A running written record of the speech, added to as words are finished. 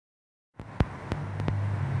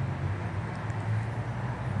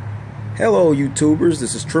Hello YouTubers,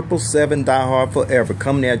 this is 777 Die Hard Forever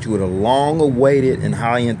coming at you with a long-awaited and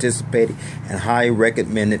highly anticipated and highly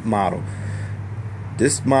recommended model.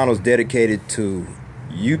 This model is dedicated to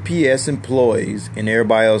UPS employees and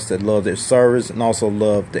everybody else that love their service and also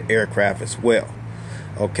love the aircraft as well.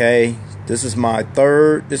 Okay, this is my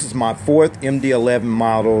fourth MD11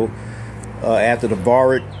 model after the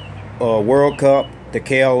Varrot World Cup, the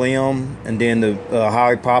KLM, and then the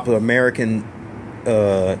highly popular American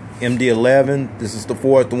MD11. This is the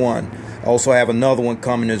fourth one. I also have another one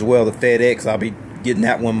coming as well, the FedEx. I'll be getting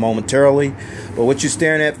that one momentarily. But what you're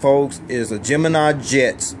staring at, folks, is a Gemini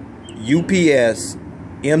Jets UPS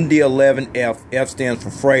MD11F. F stands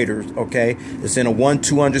for freighters. Okay, it's in a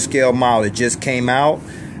 1/200 scale model. It just came out,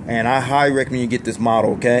 and I highly recommend you get this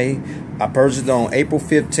model. Okay, I purchased it on April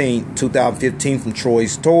 15, 2015 from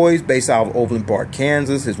Troy's Toys, based out of Overland Park,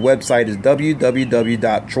 Kansas. His website is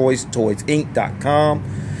www.troystoysinc.com.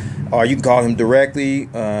 Or you can call him directly.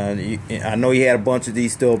 I know he had a bunch of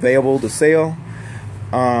these still available to sell.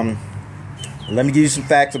 Let me give you some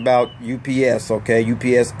facts about UPS. Okay,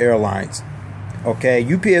 UPS Airlines. Okay,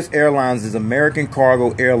 UPS Airlines is American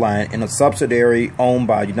cargo airline and a subsidiary owned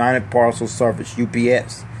by United Parcel Service,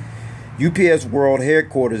 UPS. UPS World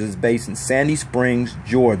Headquarters is based in Sandy Springs,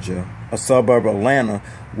 Georgia, a suburb of Atlanta,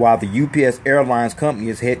 while the UPS Airlines Company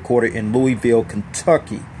is headquartered in Louisville,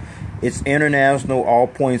 Kentucky. Its international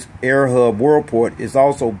all-points air hub Worldport is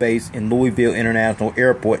also based in Louisville International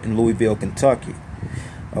Airport in Louisville, Kentucky.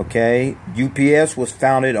 Okay, UPS was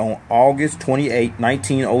founded on August 28,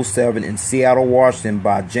 1907 in Seattle, Washington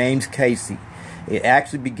by James Casey. It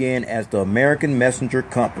actually began as the American Messenger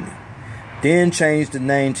Company, then changed the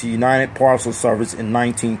name to United Parcel Service in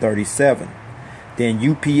 1937. Then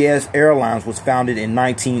UPS Airlines was founded in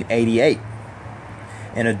 1988.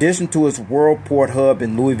 In addition to its Worldport hub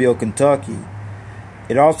in Louisville, Kentucky,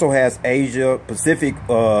 it also has Asia Pacific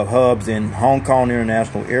hubs in Hong Kong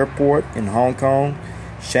International Airport in Hong Kong,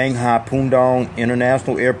 Shanghai Pudong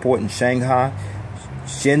International Airport in Shanghai,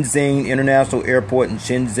 Shenzhen International Airport in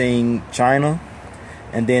Shenzhen, China,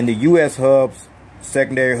 and then the U.S. hubs,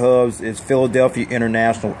 secondary hubs, is Philadelphia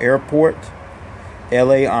International Airport,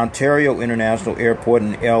 L.A. Ontario International Airport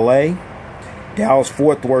in L.A.,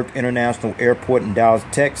 Dallas-Fort Worth International Airport in Dallas,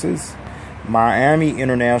 Texas, Miami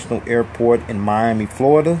International Airport in Miami,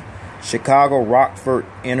 Florida, Chicago Rockford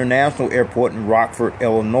International Airport in Rockford,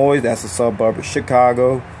 Illinois, that's a suburb of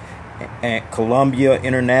Chicago, and Columbia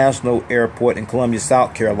International Airport in Columbia,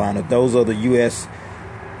 South Carolina. Those are the U.S.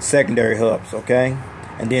 secondary hubs, okay?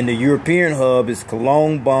 And then the European hub is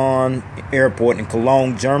Cologne Bonn Airport in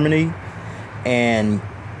Cologne, Germany, and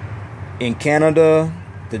in Canada,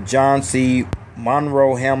 the John C.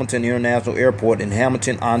 Monroe Hamilton International Airport in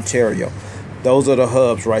Hamilton, Ontario. Those are the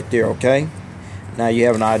hubs right there, okay? Now you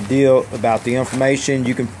have an idea about the information.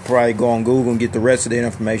 You can probably go on Google and get the rest of the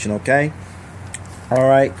information, okay? All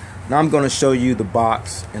right. Now I'm going to show you the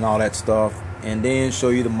box and all that stuff, and then show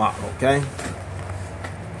you the model, okay?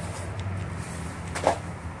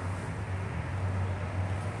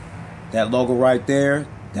 That logo right there,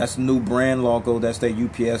 that's the new brand logo. That's their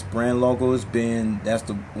UPS brand logo. That's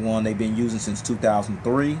the one they've been using since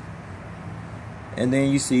 2003. And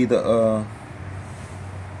then you see the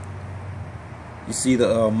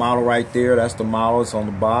model right there. That's the model. It's on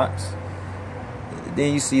the box.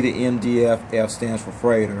 Then you see the MDF. F stands for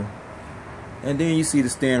freighter. And then you see the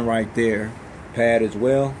stand right there, pad as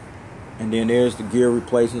well. And then there's the gear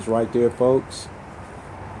replacements right there, folks.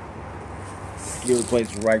 Gear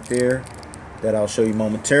replacements right there that I'll show you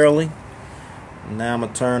momentarily. Now I'm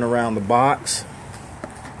gonna turn around the box.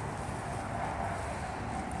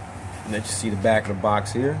 Let you see the back of the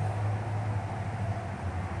box here.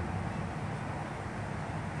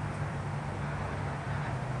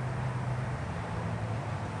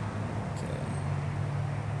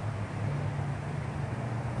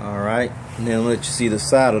 Alright, and then let you see the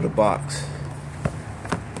side of the box.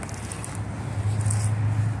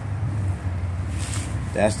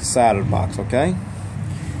 That's the side of the box, okay?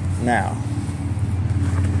 Now,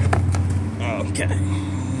 okay.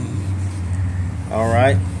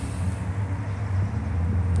 Alright.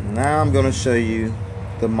 Now I'm going to show you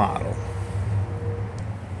the model.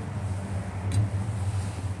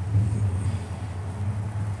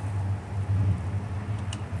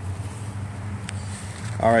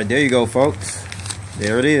 Alright, there you go, folks.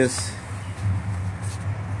 There it is.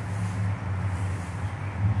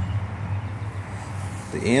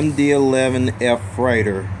 The MD11F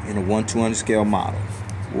freighter in a 1/200 scale model.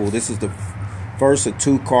 Well, this is the first of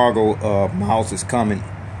two cargo models that's coming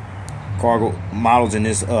cargo models in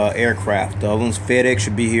this aircraft. The other one's FedEx,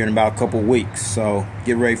 should be here in about a couple weeks, so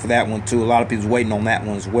get ready for that one too. A lot of people's waiting on that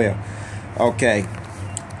one as well. Okay,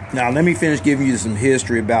 now let me finish giving you some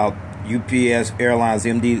history about UPS Airlines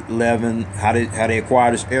MD11, how they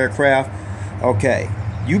acquired this aircraft. Okay,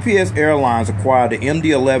 UPS Airlines acquired the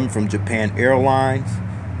MD11 from Japan Airlines,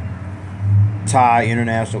 Thai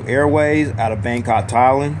International Airways out of Bangkok,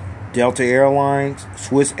 Thailand, Delta Airlines,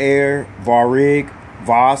 Swiss Air, Varig,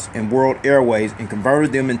 Voss, and World Airways, and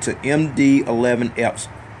converted them into MD11Fs,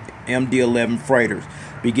 MD11 freighters,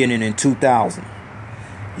 beginning in 2000.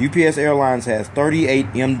 UPS Airlines has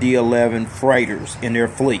 38 MD11 freighters in their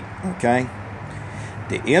fleet. Okay,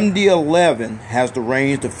 the MD11 has the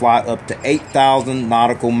range to fly up to 8,000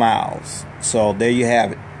 nautical miles. So there you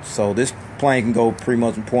have it. So this plane can go pretty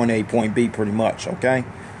much from point A, point B, pretty much. Okay,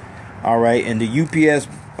 all right, and the UPS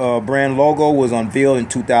brand logo was unveiled in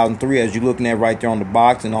 2003, as you're looking at right there on the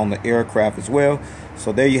box and on the aircraft as well.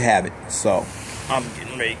 So there you have it. So I'm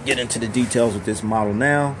getting ready to get into the details of this model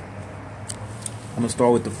now. I'm going to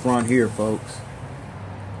start with the front here, folks.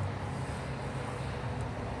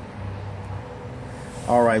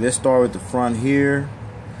 Alright, let's start with the front here.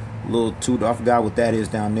 Little two, I forgot what that is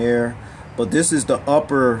down there. But this is the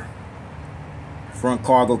upper front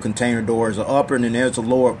cargo container door. There's an upper and then there's a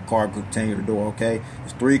lower cargo container door, okay?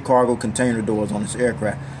 There's 3 cargo container doors on this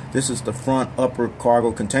aircraft. This is the front upper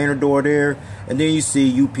cargo container door there. And then you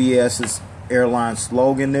see UPS's airline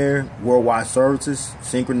slogan there, worldwide services,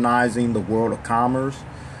 synchronizing the world of commerce.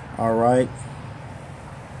 All right,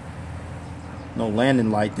 no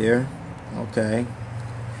landing light there. Okay,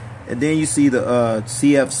 and then you see the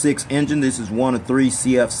CF6 engine. This is one of 3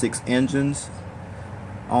 CF6 engines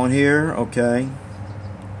on here. Okay,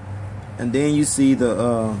 and then you see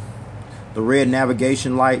the red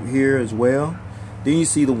navigation light here as well. Then you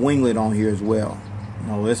see the winglet on here as well. You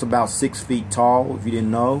know, it's about 6 feet tall, if you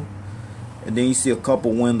didn't know. And then you see a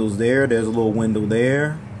couple windows there. There's a little window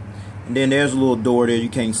there. And then there's a little door there. You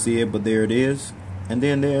can't see it, but there it is. And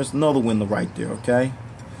then there's another window right there, okay?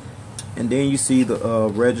 And then you see the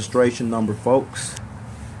registration number, folks.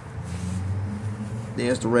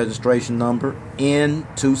 There's the registration number,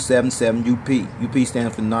 N277UP. UP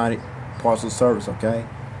stands for United Parcel Service, okay?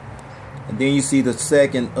 And then you see the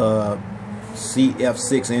second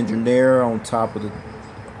CF6 engine there on top of the,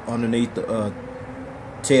 underneath the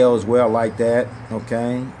tail as well, like that.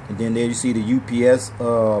 Okay, and then there you see the UPS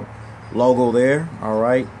logo there. All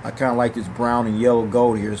right, I kind of like this brown and yellow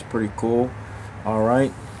gold here. It's pretty cool. All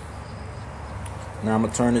right, now I'm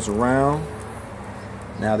gonna turn this around.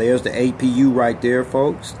 Now there's the APU right there,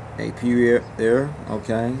 folks. APU there.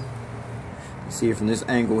 Okay, you see it from this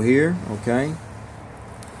angle here. Okay.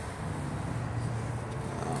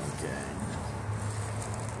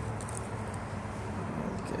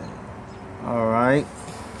 All right.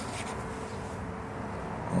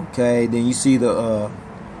 Okay, then you see the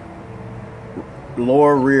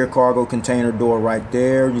lower rear cargo container door right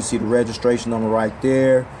there. You see the registration number right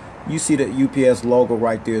there. You see the UPS logo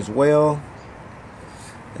right there as well.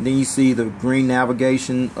 And then you see the green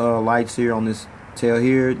navigation lights here on this tail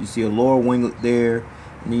here. You see a lower winglet there.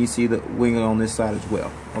 And then you see the winglet on this side as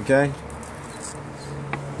well. Okay.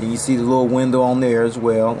 Then you see the little window on there as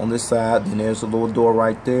well on this side. Then there's a little door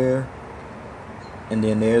right there. And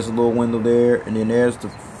then there's a little window there. And then there's the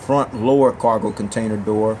front lower cargo container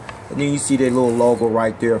door. And then you see that little logo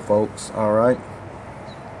right there, folks. All right.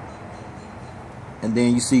 And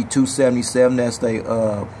then you see 277. That's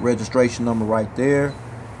the registration number right there.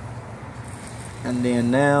 And then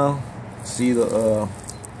now see the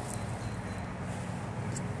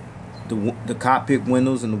cockpit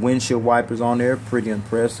windows and the windshield wipers on there. Pretty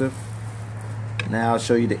impressive. Now I'll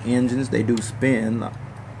show you the engines. They do spin.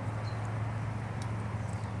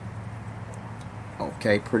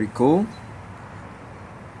 Okay, pretty cool.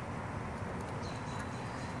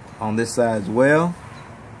 On this side as well.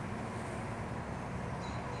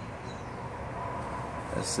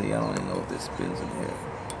 Let's see, I don't even know if this spins in here.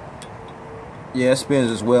 Yeah, it spins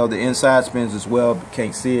as well. The inside spins as well, but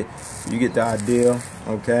can't see it. You get the idea,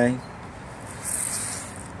 okay?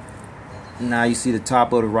 Now you see the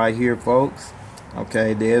top of it right here, folks.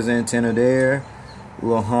 Okay, there's the antenna there. A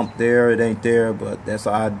little hump there, it ain't there, but that's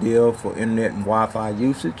ideal for internet and Wi-Fi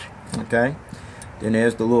usage. Okay, then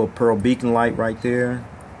there's the little pearl beacon light right there,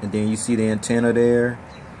 and then you see the antenna there.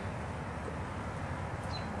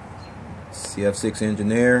 CF6 engine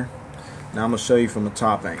there. Now I'm gonna show you from the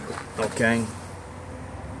top angle. Okay.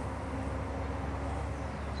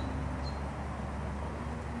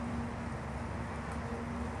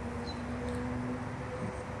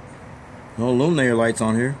 No illuminator lights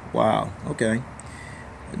on here. Wow. Okay.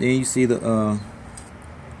 And then you see the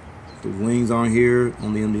wings on here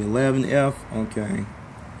on the MD11F. Okay.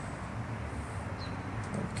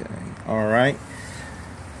 All right.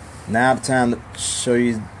 Now it's time to show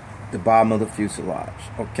you the bottom of the fuselage.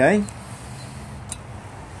 Okay.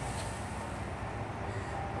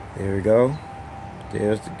 There we go.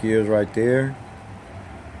 There's the gears right there.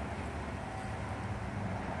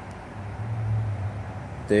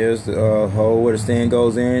 There's the hole where the stand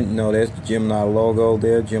goes in. You know, there's the Gemini logo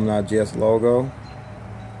there, Gemini Jets logo.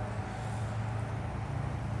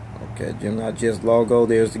 Okay, Gemini Jets logo.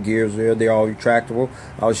 There's the gears there. They're all retractable.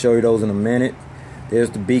 I'll show you those in a minute. There's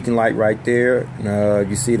the beacon light right there.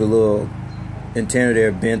 You see the little antenna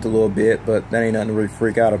there bent a little bit, but that ain't nothing to really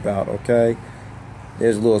freak out about, okay?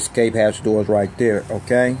 There's little escape hatch doors right there,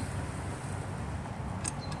 okay?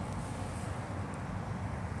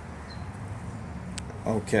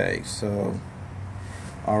 Okay, so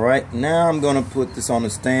alright, now I'm gonna put this on the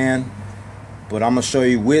stand, but I'm gonna show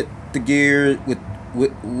you with the gears,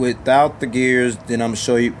 without the gears, then I'm gonna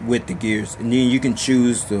show you with the gears, and then you can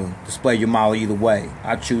choose to display your model either way.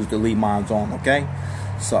 I choose to leave mine on, okay?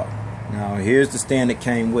 So now here's the stand that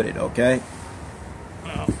came with it, okay?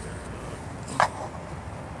 Now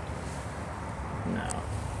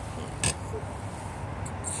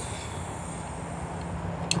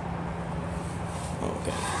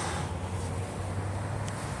okay,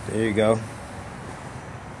 there you go.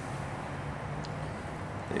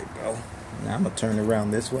 There you go. Now I'm gonna turn it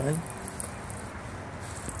around this way.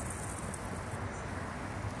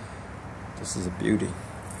 This is a beauty.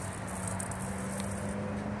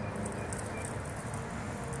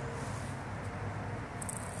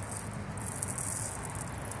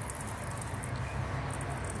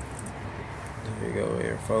 There you go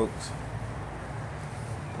here, folks.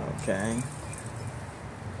 Okay.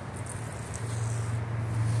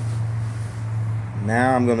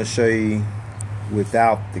 Now I'm gonna show you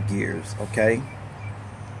without the gears, okay?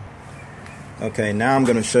 Okay, now I'm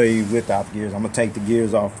gonna show you without the gears. I'm gonna take the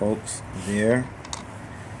gears off, folks. There.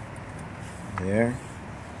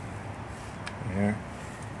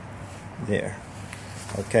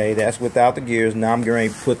 Okay, that's without the gears. Now I'm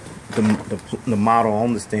going to put the model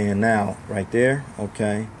on the stand now, right there,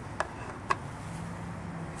 okay?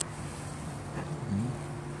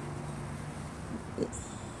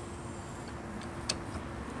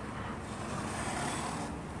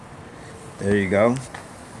 There you go.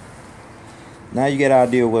 Now you get an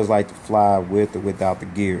idea what it's like to fly with or without the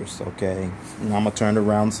gears, okay? And I'm going to turn it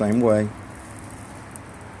around the same way.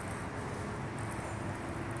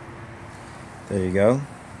 There you go.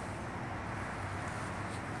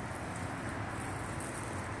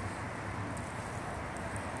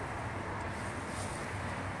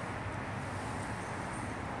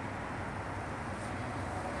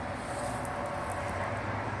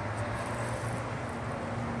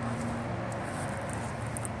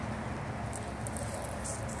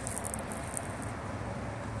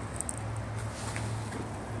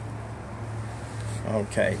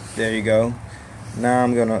 Okay, there you go. Now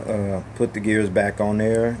I'm gonna put the gears back on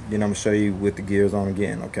there. Then I'm gonna show you with the gears on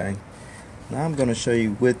again. Okay. Now I'm gonna show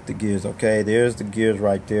you with the gears. Okay, there's the gears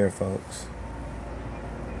right there, folks.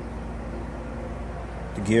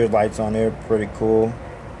 The gear lights on there, pretty cool.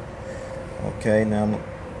 Okay, now I'm gonna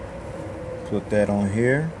put that on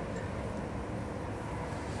here.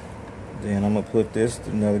 Then I'm gonna put this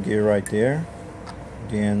another gear right there.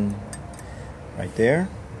 Then right there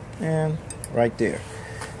and right there.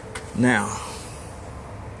 Now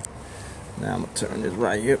I'm gonna turn this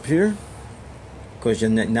right up here, because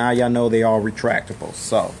now y'all know they are retractable.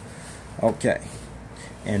 So, okay,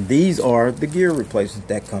 and these are the gear replacements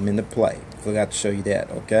that come into play. Forgot to show you that.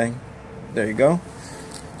 Okay, there you go.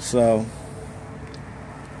 So,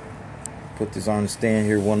 put this on the stand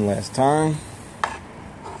here one last time.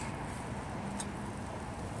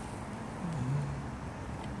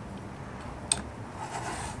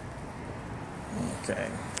 Okay.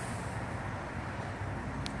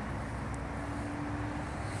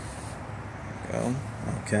 Go.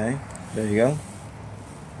 Okay. There you go.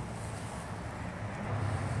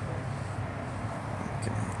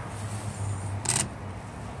 Okay.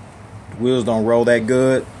 The wheels don't roll that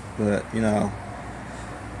good, but you know,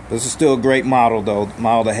 this is still a great model though.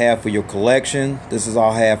 Model to have for your collection. This is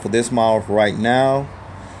all I have for this model for right now.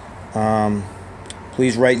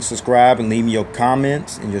 Please rate and subscribe and leave me your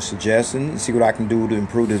comments and your suggestions and see what I can do to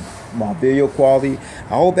improve my video quality.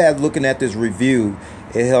 I hope that looking at this review,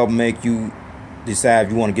 it helped make you decide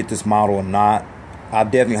if you want to get this model or not. I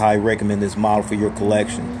definitely highly recommend this model for your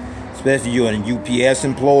collection, especially if you're a UPS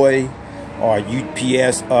employee or a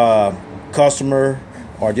UPS customer,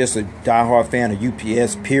 or just a diehard fan of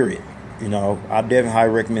UPS, period, you know, I definitely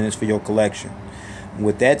highly recommend this for your collection.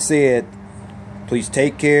 With that said, please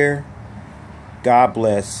take care. God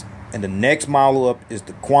bless. And the next model up is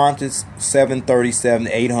the Qantas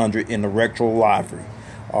 737-800 in the retro livery.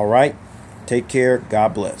 All right. Take care.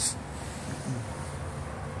 God bless.